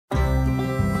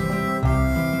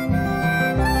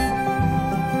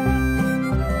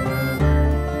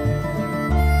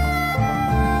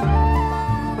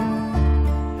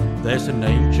There's an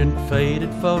ancient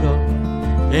faded photo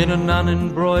in an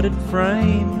unembroidered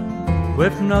frame,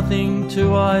 with nothing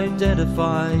to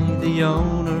identify the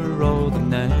owner or the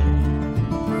name.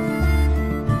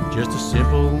 Just a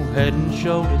simple head and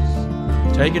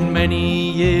shoulders, taken many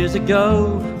years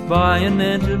ago by an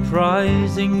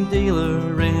enterprising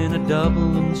dealer in a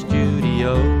Dublin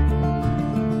studio.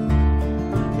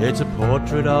 It's a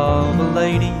portrait of a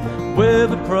lady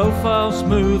with a profile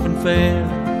smooth and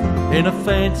fair, in a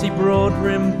fancy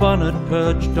broad-brimmed bonnet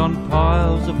perched on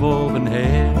piles of auburn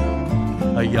hair.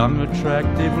 A young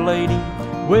attractive lady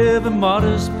with a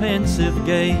modest pensive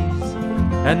gaze,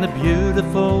 and the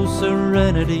beautiful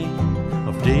serenity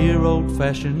of dear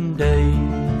old-fashioned days.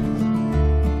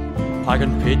 I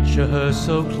can picture her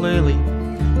so clearly,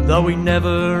 though we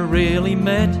never really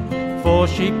met, for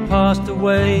she passed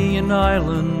away in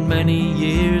Ireland many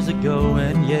years ago.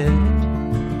 And yet,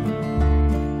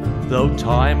 though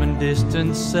time and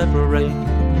distance separate,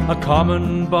 a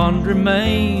common bond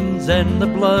remains, and the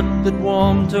blood that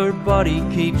warmed her body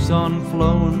keeps on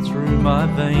flowing through my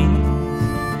veins.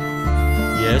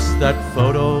 Yes, that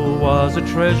photo was a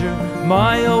treasure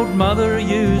my old mother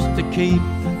used to keep,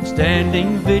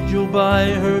 standing vigil by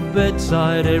her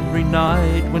bedside every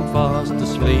night when fast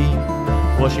asleep.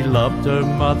 For she loved her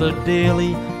mother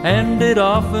dearly, and it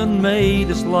often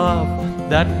made us laugh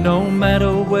that no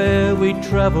matter where we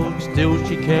travelled, still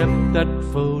she kept that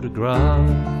photograph.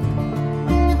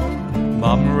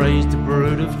 Mum raised a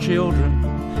brood of children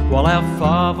while our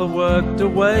father worked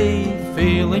away,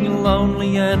 feeling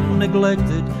lonely and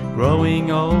neglected,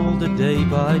 growing older day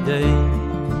by day.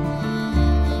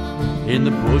 In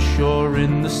the bush or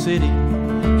in the city,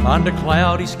 under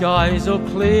cloudy skies or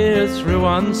clear, through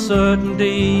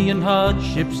uncertainty and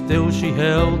hardship, still she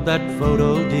held that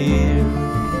photo dear.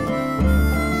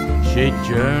 She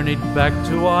journeyed back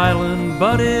to Ireland,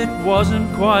 but it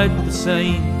wasn't quite the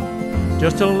same.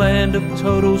 Just a land of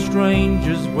total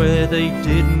strangers where they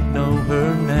didn't know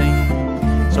her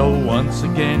name. So once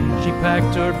again she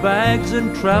packed her bags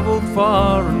and travelled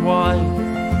far and wide,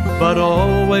 but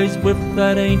always with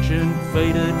that ancient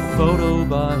faded photo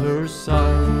by her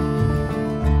side.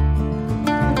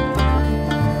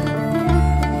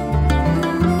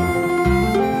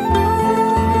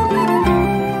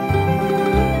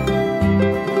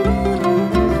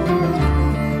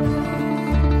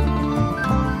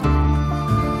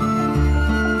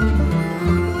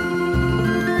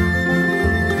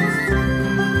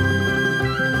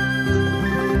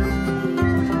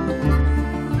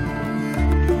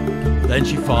 Then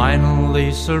she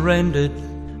finally surrendered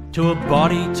to a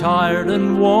body tired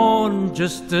and worn,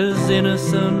 just as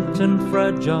innocent and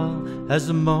fragile as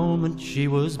the moment she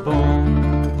was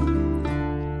born.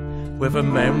 With her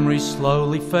memory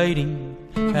slowly fading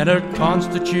and her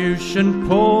constitution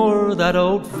poor, that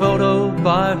old photo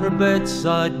by her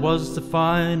bedside was the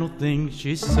final thing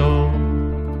she saw.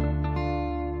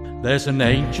 There's an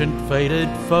ancient faded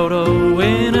photo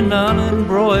in an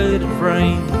unembroidered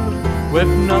frame, with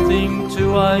nothing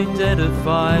to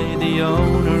identify the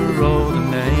owner or the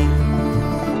name,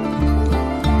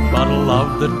 but a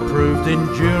love that proved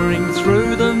enduring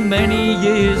through the many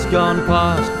years gone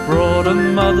past, brought a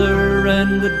mother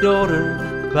and a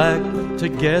daughter back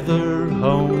together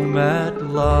home at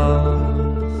last.